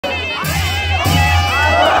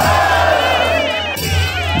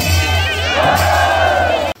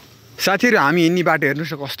साथीहरु हामी हिँड्ने बाटो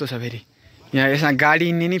हेर्नुस् न कस्तो छ फेरि यहाँ यसमा गाडी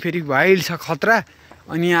हिँड्ने नि फेरि वाइल्ड छ खतरा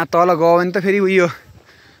अनि यहाँ तल गयो भने त फेरि उयो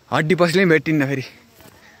हड्डी पसले भेटिन्न फेरि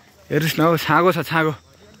हेर्नुस् न हौ छागो छ छागो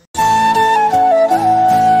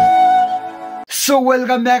सो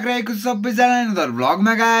वेलकम ब्याक रहेको सबैजना नदर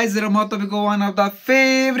भ्लगमा गाइज र म तपाईको one of the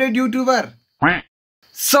favourite YouTuber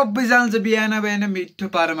सबैजना चाहिँ बिहान बिहान मिठो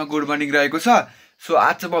पारामा गुड मर्निङ रहेको छ सो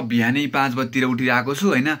आज चाहिँ म बिहानै 5 बजेतिर उठिरहेको छु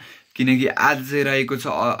हैन किनकि आज चाहिँ रहेको छ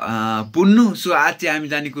पुन्नु सो आज चाहिँ हामी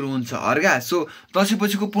जाने कुरो हुन्छ अर्घा सो दसैँ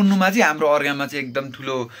पछिको पुन्नुमा चाहिँ हाम्रो अर्घामा चाहिँ एकदम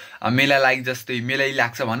ठुलो मेला लाइक जस्तै मेलै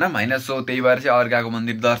लाग्छ भनौँ हैन सो त्यही भएर चाहिँ अर्घाको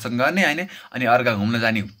मन्दिर दर्शन गर्ने हैन अनि अर्घा घुम्न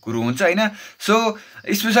जाने कुरो हुन्छ हैन सो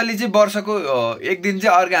स्पेशली चाहिँ वर्षको एक दिन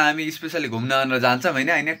चाहिँ अर्घा हामी स्पेशली घुम्न जान्छौँ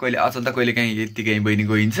हैन कहिले अचल त कहिले काहीँ यतिकै बहिनी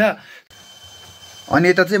गइन्छ अनि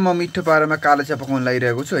यता चाहिँ म मिठो पारामा कालो चिया पकाउन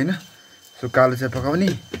लागिरहेको छु हैन सो कालो चिया पकाउने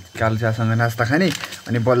कालो चियासँग नास्ता खाने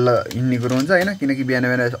अनि बल्ल हिँड्ने कुरो हुन्छ हैन किनकि बिहान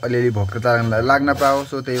बिहान अलिअलि भोक लाग्न पाओ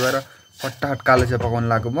सो त्यही भएर फटाफट कालो चिया पकाउन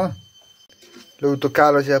लागेको म ल त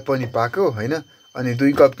कालो चिया पनि पाएको हैन अनि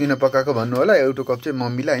 2 कप किन पकाएको भन्नु होला एउटा कप चाहिँ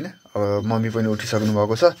मम्मीलाई हैन अब मम्मी पनि उठिसक्नु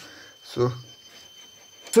भएको छ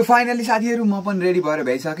सो फाइनली साथीहरु म पनि रेडी भएर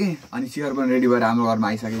भइसके अनि सिहर पनि रेडी भएर हाम्रो घरमा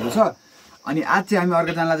आइसकेको छ अनि आज चाहिँ हामी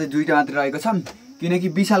अर्घा जानलाई चाहिँ 2टा मात्र रहेको छौं किनकि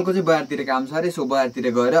विशालको चाहिँ बजारतिर काम छ रे सो बजारतिर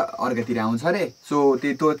गएर अर्घातिर आउँछ रे सो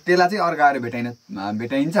त्यसलाई चाहिँ अर्घा आएर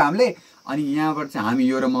भेटाइन्छ हामीले अनि यहाँबाट चाहिँ हामी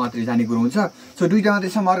यो र म मात्रै जाने कुरो हुन्छ सो 2टा मात्रै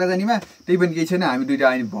छौं अर्घा जानेमा त्यही पनि केही छैन हामी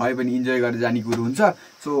 2टा भए पनि इन्जोय गरेर जाने कुरो हुन्छ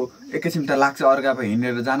सो एकैछिन त लाग्छ अर्घा पे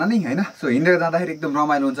हिँडेर जान नि हैन सो हिँडेर जाँदाखेरि एकदम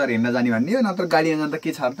रमाइलो हुन्छ र हिँड्न जाने भन्ने हो नत्र गाडीमा जाँदा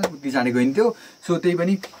के छ त उति जाने गइन्थ्यो सो त्यही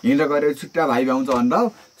पनि हिँडेर गएर छुट्टा भाइ आउँछ भनेर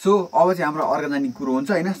हो सो अब चाहिँ हाम्रो अर्घा जाने कुरो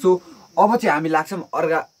हुन्छ हैन सो अब चाहिँ हामी लाग्छौं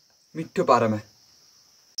अर्घा मिठो पारामा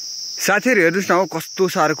साथीहरु हेर्नुस् न हो कस्तो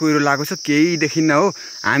सारो कोइरो लागेको छ केही देखिन्न हो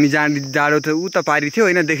हामी जाडो त उ त पारी थियो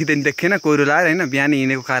हैन देखिदैन देखेन कोइरो लाएर हैन बिहान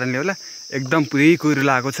हिँडेको कारणले होला एकदम पुरै कोइरो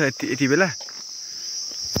लागेको छ यति बेला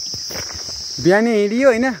बिहान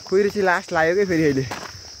हिँडियो हैन कोइरो चाहिँ लास्ट लाग्यो के फेरि अहिले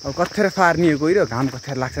अब कत्थेर फार्ने हो कोइरो घाम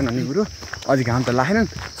कत्थेर लाग्छ भन्ने कुरो अझै घाम त लागेन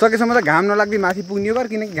सकेसम्म त घाम नलाग्दै माथि पुग्ने हो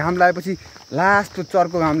किनकि घाम लागेपछि लास्ट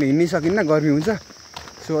चर्को घामले हिँड्नै सकिन्न गर्मी हुन्छ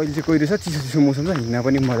सो अहिले चाहिँ कोइरो छ चिसो मौसम छ हिँड्न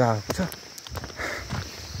पनि मजा आएको छ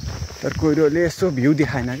तर कोइरोले यसो भ्यू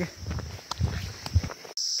देखाएन के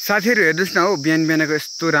साथीहरु हेर्नुस् न हो बिहान बिहानको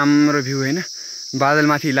यस्तो राम्रो भ्यू हैन बादल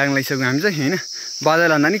माथि लाग्न लागिसक्यो हामी चाहिँ हैन बादल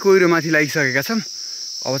भन्दा नि कोइरो माथि लागिसकेका छौं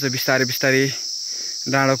अब चाहिँ बिस्तारै बिस्तारै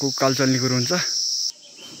डाँडाको उकाल चल्ने कुरो हुन्छ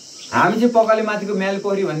हामी चाहिँ पकाले माथिको मेल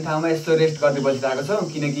पोखरी भन्ने ठाउँमा यस्तो रेस्ट गर्दै बसिरहेको छौं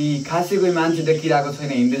किनकि खासै कोही मान्छे देखिरहेको छैन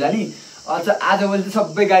हिँड्दै जाने अच्छा आजभोलि चाहिँ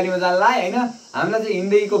सबै गाडीमा जान लाए हैन हामीलाई चाहिँ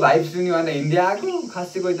हिँड्दैको भाइब सुन्यो भनेर हिँड्दै आएको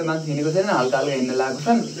खासै कोही त मान्छे हिँडेको छैन हल्का हल्का हिँड्न लागेको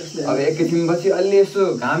छन् अब एकैछिनपछि अलि यसो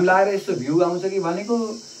घाम लागेर यसो भ्यू आउँछ कि भनेको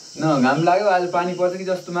न घाम लाग्यो आज पानी पर्छ कि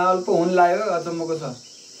जस्तो माहौल पो हुन लाग्यो अचम्मको छ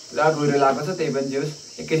पुरा कोइरो लागेको छ त्यही पनि जोस्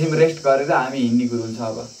एकैछिन रेस्ट गरेर हामी हिँड्ने कुरो हुन्छ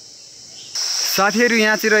अब साथीहरु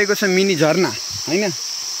यहाँ चाहिँ रहेको छ मिनी झरना हैन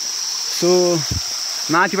सो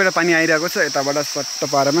माथिबाट पानी आइरहेको छ यताबाट सट्ट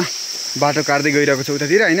पारामा बाटो काट्दै गइरहेको छ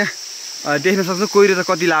उतातिर हैन देख्न सक्छौ कोइरो त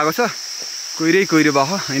कति लागेको छ कोइरो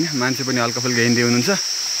भयो हैन मान्छे पनि हल्का फुल्का हिँड्दै हुनुहुन्छ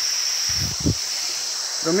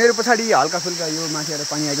र मेरो पछाडि हल्का फुल्का यो माथिबाट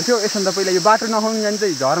पानी आएको थियो यसभन्दा पहिला यो बाटो नखुल्नु जाने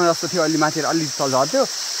चाहिँ झर्ना जस्तो थियो अलि माथि अलि तल झर्थ्यो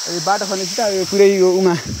यो बाटो खनेपछि त यो पुरै यो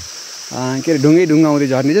उमा के अरे ढुङ्गा आउँदै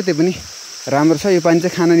झर्ने छ त्यो पनि राम्रो छ यो पानी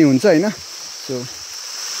चाहिँ खान नि हुन्छ हैन सो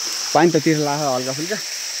पानी त तिर लाग्छ हल्का फुल्का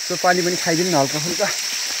सो पानी पनि खाइदिनु हल्का फुल्का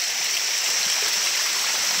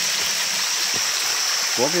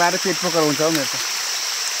भोक लाएर पेट पकर हुन्छ हो मेरो त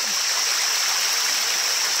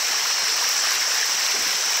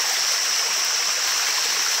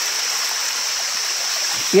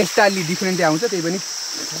टेस्ट अलि डिफ्रेन्टै आउँछ त्यही पनि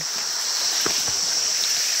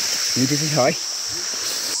मिठो चाहिँ छ है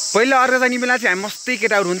पहिला अर्घा जाने बेला चाहिँ हामी मस्तै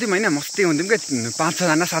केटाहरू हुन्थ्यौँ हैन मस्तै हुन्थ्यौँ क्या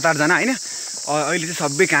 5-6 जना 7-8 जना हैन अहिले चाहिँ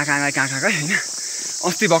सबै कहाँ गए हैन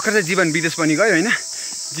अस्ति भर्खर चाहिँ जीवन विदेश पनि गयो हैन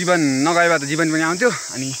जीवन नगए भए त जीवन पनि आउँथ्यो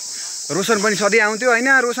अनि रोशन पनि सधैँ आउँथ्यो हैन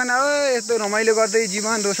रोशन यस्तो रमाइलो गर्दै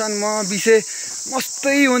जीवन रोशन म बिसे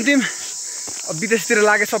मस्तै हुन्थ्यौँ अब विदेशतिर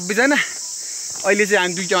लागे सबैजना अहिले चाहिँ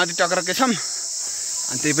हामी 2टा माथि टक्रक्कै छौं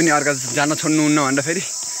अनि त्यही पनि अर्घा जान छोड्नुहुन्न भनेर फेरि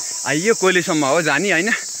आइयो कोइलेसम्म हो जानी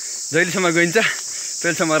हैन जहिलेसम्म गइन्छ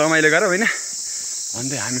त्यसैसम्म रमाइलो गरौँ हैन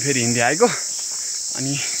भन्दै हामी फेरि हिँड्दै आएको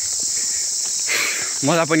अनि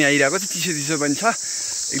मजा पनि आइरहेको छ चिसो पनि छ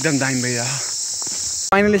एकदम दामी भइरहेको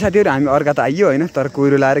फाइनली साथीहरु हामी अर्घा त आइयो हैन तर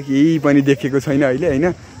कोइरो लाएर केही पनि देखेको छैन अहिले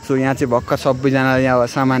हैन सो यहाँ चाहिँ भक्का सबैजना यहाँ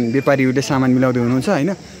सामान व्यापारीहरूले सामान मिलाउँदै हुनुहुन्छ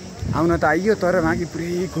हैन आउन त आइयो तर बाँकी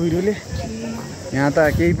पुरै कोइरोले यहाँ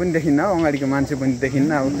त केही पनि देखिन्न हो अगाडिको मान्छे पनि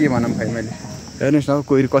देखिन्न अब के भनौँ खै मैले हेर्नुस् न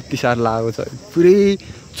कोइरो कति साह्रो लागेको छ पुरै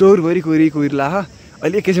चौरभरि कोइरो लाग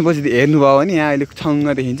अहिले एकैछिनपछि हेर्नुभयो भने यहाँ अहिले छङ्ग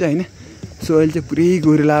देखिन्छ होइन। सो अहिले चाहिँ पुरै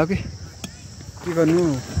गोइरो लाग्यो के गर्नु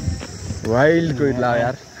वाइल्ड गोइरो लाग्यो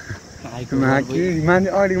यार मान्छे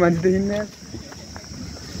अगाडिको मान्छे देखिन्न यार।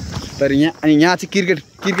 तर यहाँ चाहिँ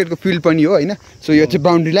क्रिकेटको फिल्ड पनि हो होइन। सो यो चाहिँ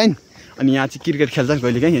बााउन्ड्री लाइन अनि यहाँ चाहिँ क्रिकेट खेल्छ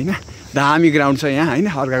कहिलेकाहीँ होइन। दामी ग्राउन्ड छ यहाँ होइन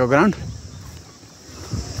अर्घाको ग्राउन्ड।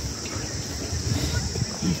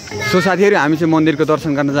 सो साथीहरू हामी चाहिँ मन्दिरको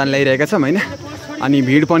दर्शन गर्न जान लागिरहेका छौँ होइन। अनि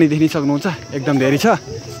भिड पनि देखिन सक्नुहुन्छ एकदम धेरै छ।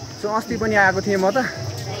 सो अस्ति पनि आएको थिएँ म त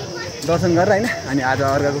दर्शन गरेर होइन। अनि आज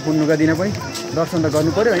अर्घाको पुण्यको दिन पनि दर्शन त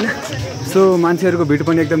गर्नु पऱ्यो होइन। सो मान्छेहरूको भिड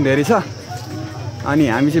पनि एकदम धेरै छ। अनि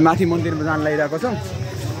हामी चाहिँ माथि मन्दिरमा जान लागिरहेको छौँ।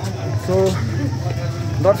 सो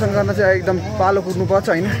दर्शन गर्न चाहिँ एकदम पालो कुद्नुपर्छ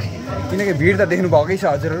होइन। किनकि भिड त देख्नु भएकै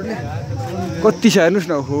छ हजुरहरूले कति छ हेर्नुहोस्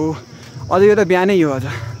न। हो अझ यो त बिहानै हो अझ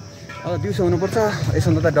दिउँसो हुनुपर्छ।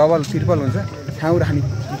 यसमा त डबल ट्रिपल हुन्छ ठाउँ राख्ने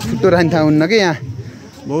छुट्टो राख्ने ठाउँ हुन्न कि यहाँ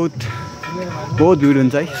बहुत भिड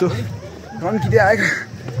हुन्छ है। सो रन्किँदै आएको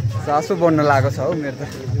सासो बढ्न लागेको छ हौ मेरो त।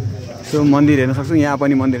 सो मन्दिर हेर्न सक्छौँ यहाँ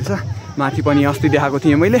पनि मन्दिर छ। माथि पनि अस्ति देखाएको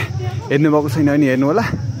थिएँ मैले हेर्नुभएको छैन भने हेर्नु होला।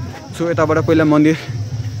 सो यताबाट पहिला मन्दिर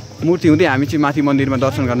मूर्ति हुँदै हामी चाहिँ माथि मन्दिरमा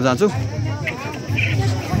दर्शन गर्न जान्छौँ।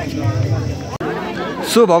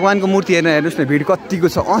 सो भगवानको मूर्ति हेर्नुहोस् न भिड कतिको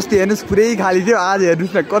छ। अस्ति हेर्नुहोस् पुरै खाली थियो आज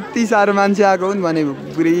हेर्नुहोस् न कति साह्रो मान्छे आएको हुन् भने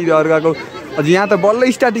पुरै अर्घाको। अझ यहाँ त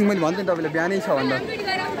बल्ल स्टार्टिङ मैले भन्थेँ तपाईँले बिहानै छ भन्दा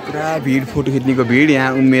पुरा भिड फोटो खिच्नेको भिड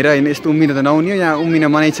यहाँ उम्मेर होइन। यस्तो उम्मिन त नहुने हो यहाँ उम्मिन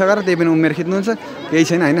मनाइ छ गरेर त्यही पनि उम्मेर खिच्नुहुन्छ केही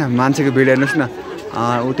छैन होइन। मान्छेको भिड हेर्नुहोस् न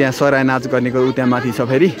ऊ त्यहाँ सराई नाच गर्नेको ऊ त्यहाँ माथि छ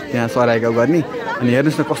फेरि त्यहाँ सराईको गर्ने। अनि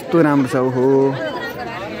हेर्नुहोस् न कस्तो राम्रो छ ओहो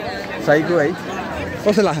साईको है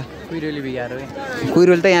कस्तो लाग्छ।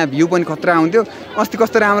 कोइरोले त यहाँ भ्यू पनि खतरा आउँथ्यो अस्ति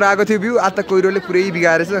कस्तो राम्रो आएको थियो भ्यू आज त कोइरोले पुरै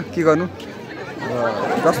बिगारेछ के गर्नु।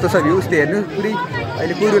 कस्तो छ भ्यू उस्तै हेर्नु पुरै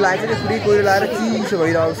अहिले कोइरो लागेको छ पुरै कोइरो लगाएर चिसो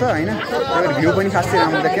भइरहेको छ होइन। त्यही भ्यू पनि खासै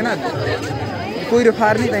राम्रो देखेन। कोइरो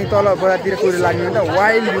फार्ने त्यहीँ तल बजारतिर कोइरो लाग्ने भने त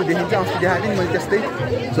वाइल्ड भ्यू देखिन्छ अस्ति देखाएको थिएँ मैले त्यस्तै।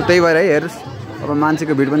 सो त्यही भएर है हेर्नुहोस् अब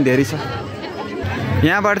मान्छेको भिड पनि धेरै छ।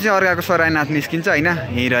 यहाँबाट चाहिँ अर्घाको सराई नाच निस्किन्छ होइन।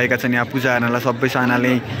 यहीँ रहेका छन् यहाँ पूजा गर्नलाई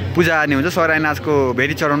सबैजनाले पूजा गर्ने हुन्छ। सराई नाचको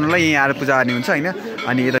भेरी चढाउनलाई यहीँ आएर पूजा गर्ने हुन्छ होइन।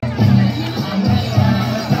 अनि यता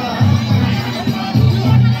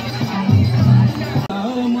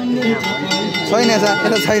छैन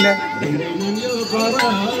यता छैन।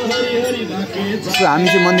 हामी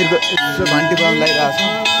चाहिँ मन्दिरको घन्टी बजाउन लागिरहेको छौँ।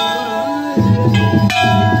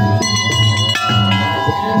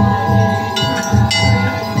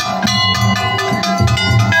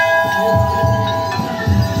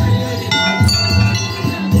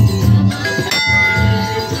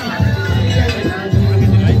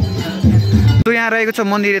 यहाँ रहेको छ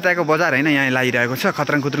मन्दिर यताको बजार होइन। यहाँ लागिरहेको छ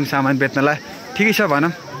खत्रङ खुत्रङ सामान बेच्नलाई ठिकै छ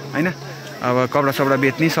भनौँ होइन। अब कपडा सपडा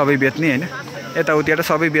बेच्ने सबै बेच्ने होइन। यताउतिबाट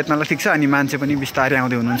सबै बेच्नलाई ठिक छ। अनि मान्छे पनि बिस्तारै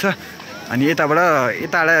आउँदै हुनुहुन्छ। अनि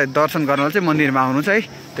यताबाट दर्शन गर्नलाई चाहिँ मन्दिरमा आउनुहुन्छ है।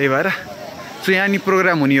 त्यही भएर सो यहाँ नि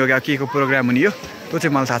प्रोग्राम हुने हो क्या के को प्रोग्राम हुने हो त्यो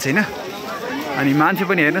चाहिँ मलाई थाहा छैन। अनि मान्छे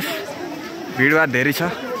पनि हेर्नुहोस् भिडभाड धेरै छ।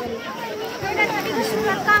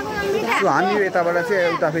 सो हामी यताबाट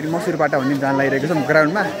चाहिँ उता फेरि मसुरपाटा भन्ने जान लागिरहेको छौँ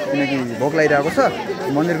ग्राउन्डमा किनकि भोक लागिरहेको छ।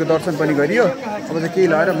 मन्दिरको दर्शन पनि गरियो अब चाहिँ केही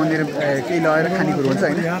लगाएर मन्दिर केही लगाएर खानेकुरो हुन्छ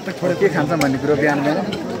होइन। के खान्छौँ भन्ने कुरो बिहान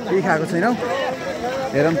केही खाएको छैनौँ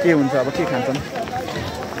हेरौँ के हुन्छ अब के खान्छौँ।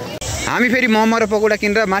 हामी फेरि मोमो र पकौडा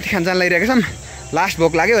किनेर माथि खान जान लागिरहेको छौँ। लास्ट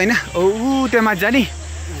भोक लाग्यो होइन। ऊ त्यहाँ माथि जाने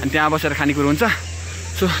अनि त्यहाँ बसेर खानेकुरो हुन्छ।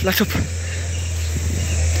 सो लाग्छ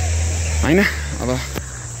होइन। अब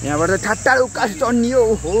यहाँबाट ठाडो उकालो चढ्ने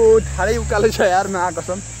हो ठाडै उकालो छ यार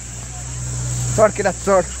महाकसम चढ केटा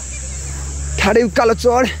चढ ठाडै उकालो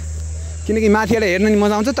चढ किनकि माथिबाट हेर्न नि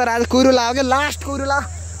मजा आउँछ। तर आज कोइरो लाग्यो क्या लास्ट कोइरो लाग्यो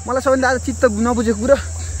मलाई सबैभन्दा आज चित्त नबुझेको कुरो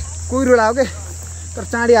कोइरो लाग्यो क्या। तर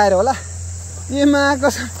चाँडी आएर होला ए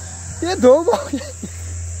महाकसम ए धो भयो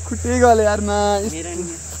खुट्टै गल्यो यार मा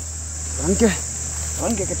रन्के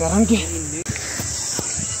केटा रन्के।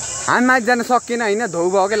 हामी माथि जान सकिएन होइन धौ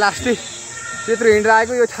भयो क्या लास्टै त्यत्रो हिँडेर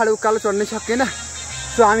आएको यो ठाडो उकालो चढ्नै सकिएन।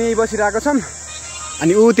 सो हामी यहीँ बसिरहेको छौँ।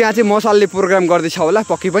 अनि ऊ त्यहाँ चाहिँ मसलले प्रोग्राम गर्दैछ होला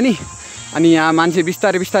पक्कै पनि। अनि यहाँ मान्छे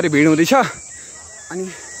बिस्तारै भिड हुँदैछ। अनि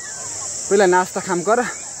पहिला नास्ता खाम गर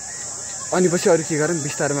अनि पछि अरू के गरौँ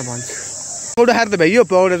बिस्तारैमा भन्छु। पौडा खाएर त भइयो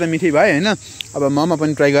पौडा त मिठै भयो होइन। अब मोमो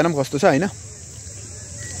पनि ट्राई गरौँ कस्तो छ होइन।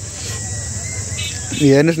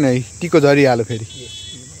 हेर्नुहोस् न है टिको झरिहाल्यो फेरि।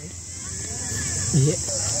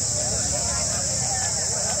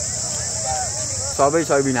 सबै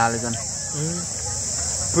सोयाबिन हालेछन्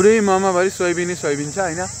पुरै मोमोभरि सोयाबिन छ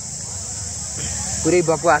होइन। पुरै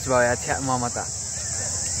बकवास भयो छ्या मोमो त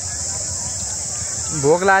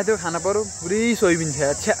भोक लागेको थियो खाना पर्यो पुरै सोयाबिन छ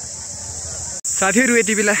छ्या। साथीहरू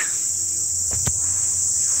यति बेला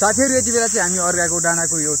चाहिँ हामी अर्घाको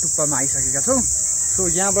डाँडाको यो टुप्पामा आइसकेका छौँ। सो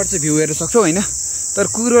यहाँबाट चाहिँ भ्यू हेर्न सक्छौ हैन तर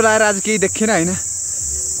कुरो लाएर आज केही देखेन हैन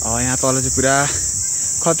यहाँ तल चाहिँ पुरा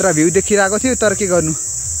खतरा भ्यू देखिरहेको थियो तर के गर्नु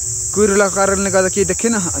कुरोको कारणले गर्दा केही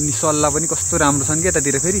देखेन अनि सल्लाह पनि कस्तो राम्रो छन् के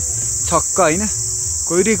यतातिर फेरि छक्क हैन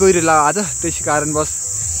कोइरो ला आज त्यसै कारणवश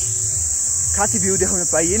खासै भ्यू देखाउन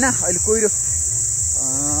पाइएन अहिले कोइरो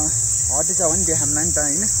हटेछ भने देखाउँला नि त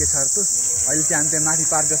हैन के छ त अहिले चाहिँ हामी त्यहाँ माथि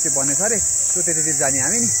पार्क जस्तै बनेछ अरे सो त्यतातिर जाने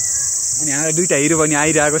हामी नि अनि हाम्रो दुईटा हिरो पनि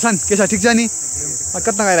आइरहेको छन् के छ ठिक छ नि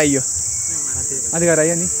कता गएर आइयो माथि गएर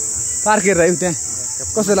आइयो नि पार्क हेरेर आयो त्यहाँ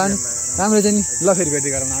कसो लानु राम्रो छ नि ल फेरि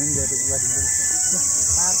भेट्दै गरौँ हामी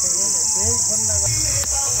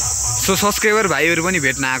सो सब्सक्राइबर भाइहरू पनि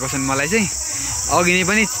भेट्न आएको छन् मलाई चाहिँ अघि नै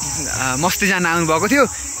पनि मस्ती जान आउनुभएको थियो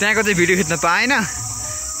त्यहाँको चाहिँ भिडियो खिच्न पाएन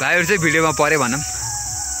भाइहरू चाहिँ भिडियोमा परे भनौँ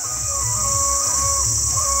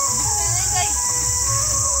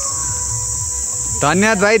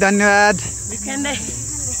धन्यवाद भाइ धन्यवाद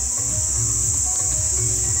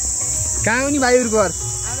कहाँ हो नि भाइहरूको घर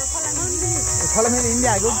खोलामा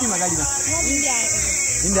इन्डिया आएको कि गाडीमा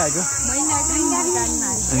इन्डिया आएको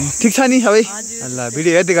ठिक छ नि सबै ल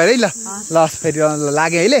भिडियो हेर्दै गरेँ है ल फेरि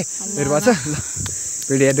लाग्यो अहिले फेरि भन्छ ल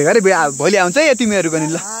भिडियो हेर्दै गरेँ भोलि आउँछ है तिमीहरू पनि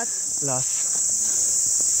ल ल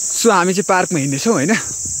सो हामी चाहिँ पार्कमा हिँड्दैछौँ होइन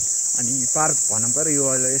अनि पार्क भनौँ पर यो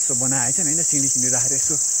अहिले यसो बनाएछ नि होइन सिँढी राखेर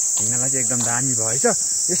यसो हिँड्नलाई चाहिँ एकदम दामी भएछ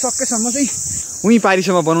यो सकेसम्म चाहिँ उहीँ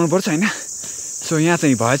पारिसम्म बनाउनु पर्छ होइन सो यहाँ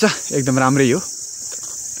चाहिँ भएछ एकदम राम्रै हो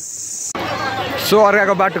सो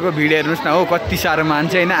अर्काको बाटोको भिड हेर्नुहोस् न हो कति साह्रो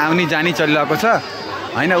मान्छे होइन आउने जाने चलिरहेको छ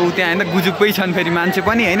होइन ऊ त्यहाँ होइन गुजुक्कै छन् फेरि मान्छे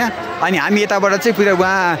पनि होइन अनि हामी यताबाट चाहिँ पुरा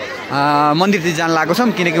उहाँ मन्दिरतिर जान लागेको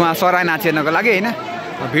छौँ किनकि उहाँ सराय नाच हेर्नको लागि होइन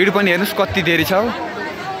भिड पनि हेर्नुहोस् कति धेरै छ हो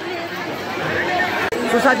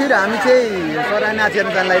सो साथीहरू हामी चाहिँ सराय नाच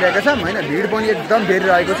हेर्न जान लागिरहेका छौँ होइन भिड पनि एकदम धेरै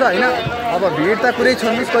रहेको छ होइन अब भिड त पुरै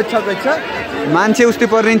छोड्नुहोस् कति छ मान्छे उस्तै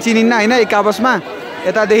पर्ने चिनिन्न होइन एक आपसमा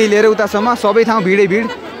यतादेखि लिएर उतासम्म सबै ठाउँ भिडै भिड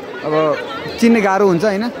अब चिन्ने गाह्रो हुन्छ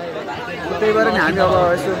होइन त्यही भएर नि हामी अब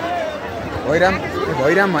यसो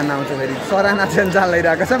भैराम भन्न आउँछ फेरि सराय नाच हेर्न जान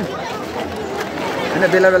लागिरहेका छौँ होइन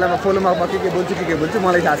बेला बेलामा फलोमा के बोल्छु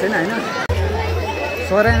मलाई थाहा छैन होइन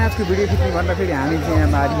सराय नाचको भिडियो खिच्नु भन्दाखेरि हामी चाहिँ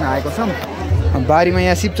यहाँ बारीमा आएको छौँ बारीमा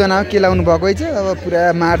यहाँ सिप्चना के लाउनु भएको छ अब पुरा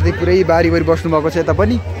मार्दै पुरै बारीभरि बस्नुभएको छ यता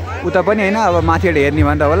पनि उता पनि होइन अब माथिबाट हेर्ने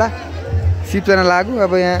भनेर होला सिप्चना लाग्यो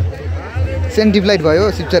अब यहाँ सेन्टिफ्लाइट भयो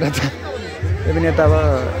सिप्चना त त्यो पनि यता अब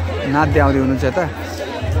नाच्दै आउँदै हुनुहुन्छ यता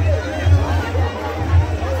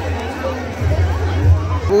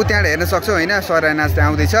ऊ त्यहाँबाट हेर्न सक्छौ होइन सराय नाच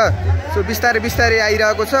आउँदैछ सो बिस्तारै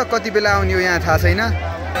आइरहेको छ कति बेला आउने हो यहाँ थाहा छैन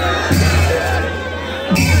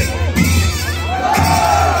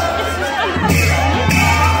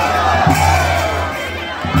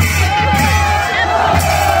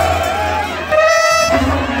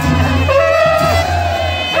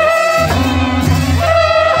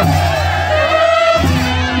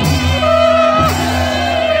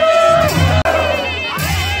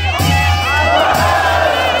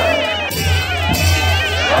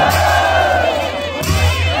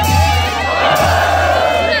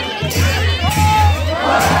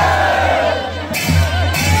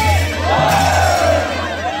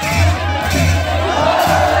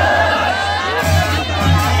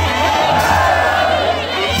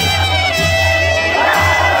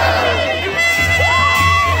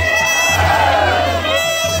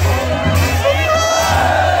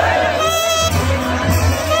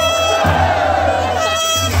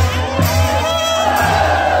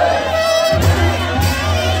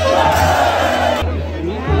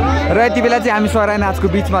र यति बेला चाहिँ हामी सराय नाचको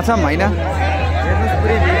बिचमा छौँ होइन हेर्नुहोस्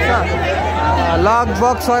पुरै भिड छ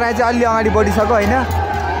लगभग सराय चाहिँ अलि अगाडि बढिसक्यो होइन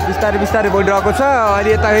बिस्तारै बढिरहेको छ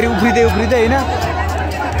अहिले यता फेरि उफ्रिँदै होइन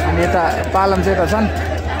अनि यता पालम चाहिँ यता छन्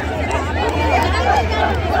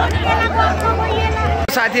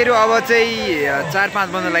साथीहरू अब चाहिँ 4-5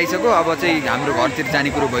 बज्न लागिसक्यो अब चाहिँ हाम्रो घरतिर जाने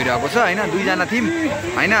कुरो भइरहेको छ होइन दुईजना थियौँ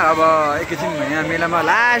होइन अब एकैछिन यहाँ मेलामा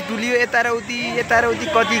लास्ट डुलियो यता र उति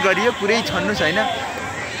कति गरियो पुरै छन्नुहोस् होइन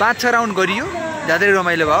 5-6 राउन्ड गरियो ज्यादै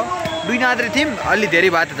रमाइलो भयो दुई मात्रै थियौँ अलि धेरै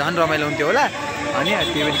भए त झन् रमाइलो हुन्थ्यो होला अनि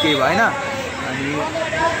त्यो पनि केही भएन अनि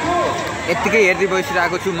यत्तिकै हेर्दै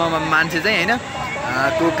बसिरहेको छु म मान्छे चाहिँ होइन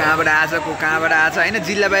को कहाँबाट आछ होइन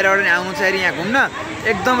जिल्ला बाहिरबाट नि आउनु छ अरे यहाँ घुम्न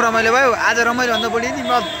एकदम रमाइलो भयो आज रमाइलो भन्दा बढी नि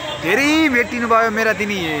म धेरै भेटिनु भयो मेरा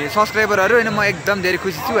तिनी सब्सक्राइबरहरू होइन म एकदम धेरै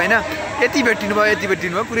खुसी छु होइन यति भेटिनु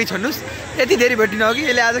भयो पुरै छन्नुहोस् यति धेरै भेटिनु हो कि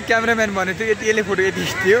यसले आज क्यामेराम्यान भनेको थियो यति यसले फोटो यति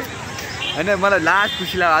खिच्थ्यो होइन मलाई लास्ट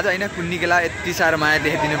खुसी लाग्यो आज होइन कुन्नीकेला यति साह्रो माया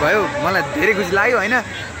देखाइदिनु भयो मलाई धेरै खुसी लाग्यो होइन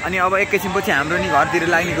अनि अब एकैछिनपछि हाम्रो नि घरतिर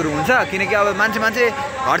लाग्ने कुरो हुन्छ किनकि अब मान्छे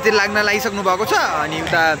घरतिर लाग्न लागिसक्नु भएको छ अनि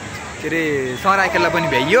उता के अरे सराइकेला पनि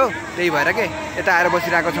भ्याइयो त्यही भएर के यता आएर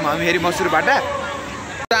बसिरहेको छौँ हामी फेरि मसुरबाट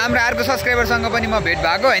हाम्रो अर्को सब्सक्राइबरसँग पनि म भेट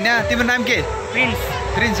भएको हैन तिम्रो नाम के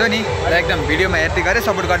प्रिन्स हो नि एकदम भिडियोमा हेर्दै गरे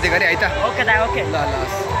सपोर्ट गर्दै गरे है त ओके दा ओके ल ल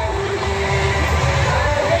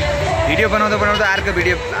भिडियो बनाउँदा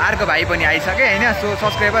अर्को भाइ पनि आइसके हैन सो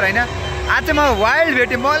सब्सक्राइबर हैन आज चाहिँ म वाइल्ड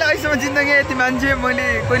भेटेँ मलाई अहिलेसम्म जिन्दगी यति मान्छे मैले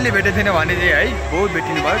कहिले भेटेको थिएन भने चाहिँ है बहुत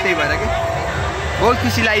भेटिनु भयो त्यही भएर कि बहुत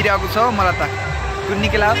खुसी लागिरहेको छ मलाई त कुन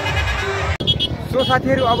निकै लाग्यो सो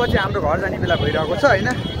साथीहरू अब चाहिँ हाम्रो घर जाने बेला भइरहेको छ हैन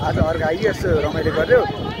आज अर्को आइयो यसो रमाइलो गर्यो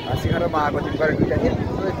सिंहर म आएको दिन गरेर दुईटा थिएँ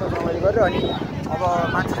सो यसो रमाइलो गर्यो अनि अब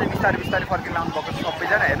मान्छे चाहिँ बिस्तारै फर्केर आउनु भएको छ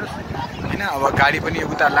सबैजना हेर्नुहोस् हैन अब गाडी पनि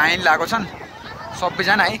उता लाइन लागेको छन्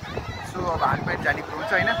सबैजना है सो अब हामी पनि जाने कुरो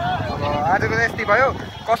हुन्छ हैन अब आजको चाहिँ यस्तै भयो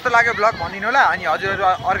कस्तो लाग्यो ब्लग भनिदिनु होला अनि हजुरहरू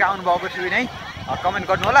अर्को आउनु भएको थियो नै कमेन्ट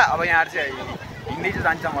गर्नु होला अब यहाँ चाहिँ हिँड्दै चाहिँ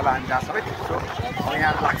जान्छौँ होला हामी जहाँ सबै सो अब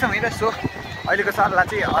यहाँ लाग्छौँ है त सो अहिलेको साललाई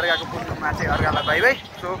चाहिँ अर्घाको पूर्णिमा चाहिँ अर्घालाई बाई बाई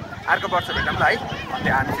सो अर्को वर्ष भेटौँला है अन्त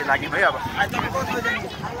हामी चाहिँ लाग्यौँ है अब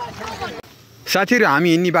साथीहरू हामी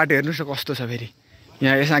हिँड्ने बाटो हेर्नुहोस् न कस्तो छ फेरि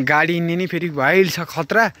यहाँ यसमा गाडी हिँड्ने नि फेरि वाइल्ड छ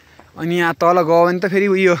खतरा अनि यहाँ तल गयो भने त फेरि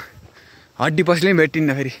उयो हड्डी पसले पनि भेटिन्न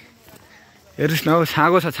फेरि हेर्नुहोस् न हौ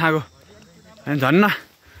छाँगो छ छाँगो अनि झन्न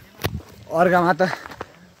अर्घामा त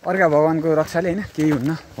अर्घा भगवान्को रक्षाले होइन केही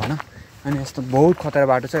हुन्न भनौँ अनि यस्तो बहुत खतरा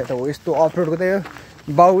बाटो छ यता यस्तो अफरोडको त यो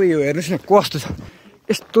बाउ यो हेर्नुहोस् न कस्तो छ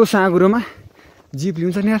यस्तो साँगुरोमा जिप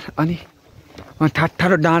लिन्छ नि यार अनि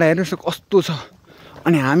ठाडो डाँडा हेर्नुहोस् न कस्तो छ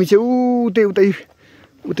अनि हामी चाहिँ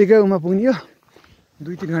उतैकै उमा पुग्यो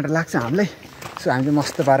 2-3 घन्टा लाग्छ हामीलाई सो हामी चाहिँ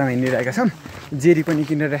मस्त पारामा हिँडिरहेका छौँ जेरी पनि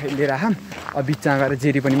किनेर लिएर आऊँ अब बिचमा गएर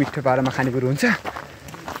जेरी पनि मिठो पारामा खाने कुरो हुन्छ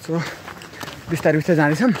सो बिस्तारै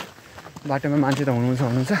जाँदैछौँ बाटोमा मान्छे त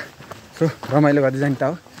हुनुहुन्छ सो रमाइलो गर्दै जाने त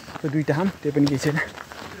हो सो दुईवटा खाऊँ त्यो पनि केही छैन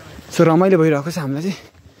सो रमाइलो भइरहेको छ हामीलाई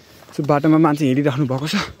चाहिँ सो बाटोमा मान्छे हिँडिराख्नु भएको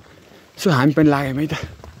छ सो हामी पनि लाग्यौँ है त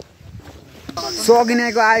सो अघि नै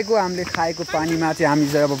आएको हामीले खाएको पानीमा चाहिँ हामी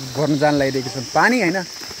चाहिँ अब भर्नु जान लागिरहेको छौँ पानी होइन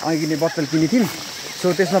अघि नै बोतल किनेको थियौँ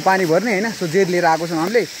सो त्यसमा पानी भर्ने होइन सो जेर लिएर आएको छौँ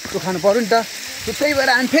हामीले सो खानु पऱ्यो नि त सो त्यही भएर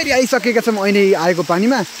हामी फेरि आइसकेका छौँ अहिले आएको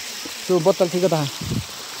पानीमा सो बोतल ठिक त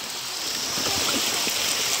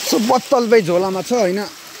सो बोतल भाइ झोलामा छ होइन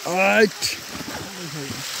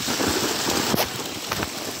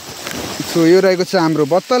सो यो रहेको छ हाम्रो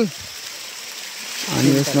बोतल अनि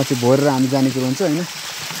यसमा चाहिँ भरेर हामी जाने कुरो हुन्छ होइन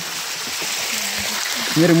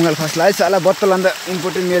मेरो मुगाल फर्स्ट लाग्यो साला बोतल अन्त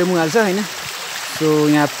इम्पोर्टेन्ट मेरो मुगाल छ होइन सो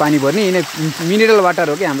यहाँ पानी भर्ने होइन मिनरल वाटर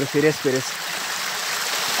हो कि हाम्रो फ्रेस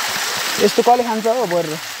यस्तो कसले खान्छ हो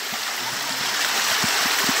भरेर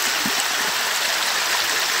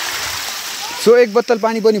सो एक बोतल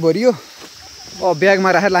पानी पनि भरियो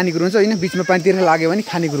ब्यागमा राखेर लाने कुरो हुन्छ होइन बिचमा पानीतिर लाग्यो भने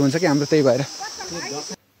खाने कुरो हुन्छ कि हाम्रो त्यही भएर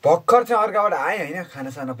भर्खर चाहिँ अर्काबाट आएँ होइन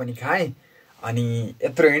खानासाना पनि खाएँ अनि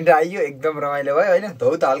यत्रो हिँडेर आइयो एकदम रमाइलो भयो होइन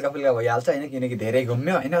धौ त हल्का फुल्का भइहाल्छ होइन किनकि धेरै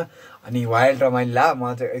घुम्यो होइन अनि वाइल्ड रमाइलो लाग्यो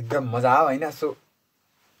मलाई चाहिँ एकदम मजा आयो होइन सो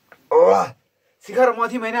शिखर म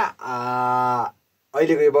थियौँ होइन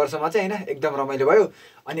अहिलेको यो वर्षमा चाहिँ होइन एकदम रमाइलो भयो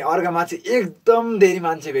अनि अर्घामा चाहिँ एकदम धेरै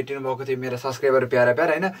मान्छे भेटिनु भएको थियो मेरो सब्सक्राइबर प्यारा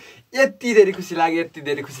होइन यति धेरै खुसी लाग्यो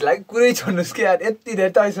कुरै छोड्नुहोस् कि यार यति धेरै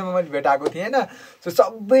त अहिलेसम्म मैले भेटाएको थिएँ होइन सो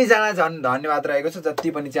सबैजना झन् धन्यवाद रहेको छ जति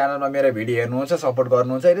पनि च्यानलमा मेरो भिडियो हेर्नुहुन्छ सपोर्ट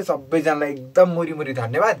गर्नुहुन्छ होइन सबैजनालाई एकदम मुरी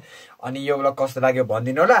धन्यवाद अनि यो ब्लग कस्तो लाग्यो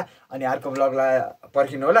भनिदिनु होला अनि अर्को ब्लगलाई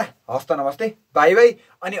पर्खिनु होला हस्त नमस्ते बाई बाई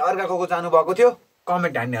अनि अर्घाको जानुभएको थियो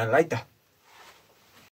कमेन्ट हान्ने होला है त।